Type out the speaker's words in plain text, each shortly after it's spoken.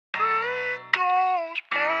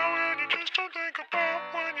about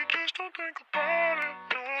when you just don't think about it.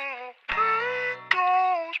 No, pain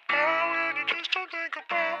goes by when you just don't think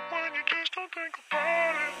about when you just don't think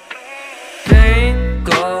about it. No. Pain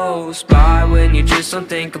goes by when you just don't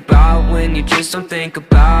think about when you just don't think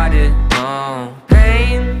about it. No.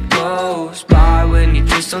 Pain goes by when you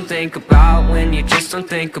just don't think about when you just don't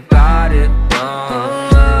think about it. No.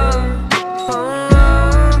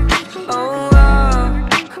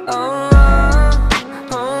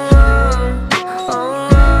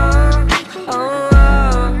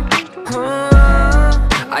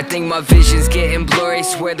 I think my vision's getting blurry.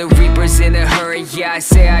 Swear the Reaper's in a hurry. Yeah, I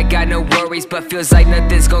say I got no worries, but feels like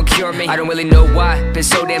nothing's gonna cure me. I don't really know why, been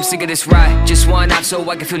so damn sick of this ride. Just one off so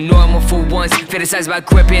I can feel normal for once. Fantasize about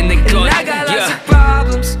gripping the gun. And I got lots of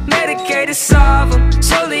problems, medicated to solve them.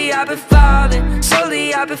 Slowly I've been falling,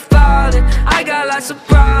 slowly I've been falling. I got lots of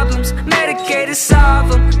problems, medicated to solve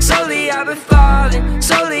them. Slowly I've been falling,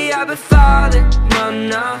 slowly I've been falling. No,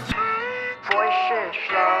 no. Voices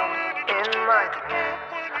loud in my head.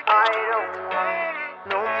 I don't want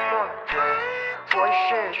no more pain.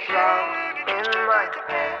 Voices loud in my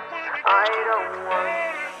head. I don't want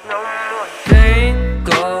no more pain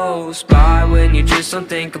goes by when you just don't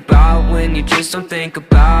think about when you just don't think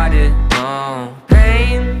about it. No.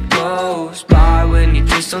 Pain goes by when you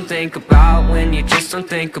just don't think about when you just don't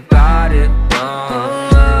think about it. No.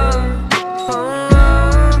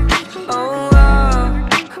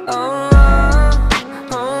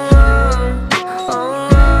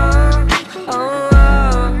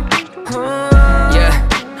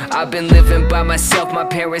 I've been living by myself, my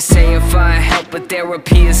parents saying find help, but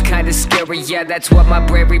therapy is kinda scary, yeah, that's what my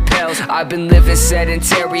brain repels. I've been living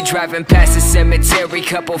sedentary, driving past the cemetery,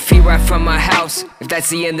 couple feet right from my house. If that's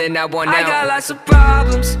the end, then I want out. I got lots of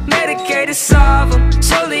problems, medicated to solve them.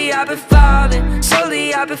 Slowly I've been falling,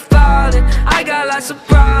 slowly I've been falling. I got lots of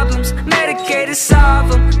problems, medicated to solve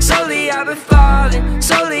them. Slowly I've been falling,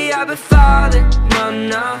 slowly I've been falling. No,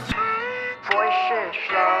 no. voices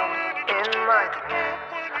loud in my head.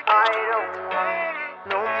 I don't want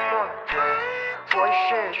no more pain.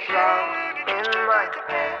 Voices loud in my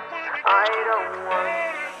head. I don't want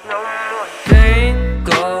no more pain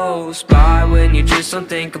goes by when you just don't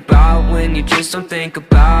think about when you just don't think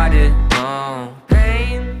about it. No.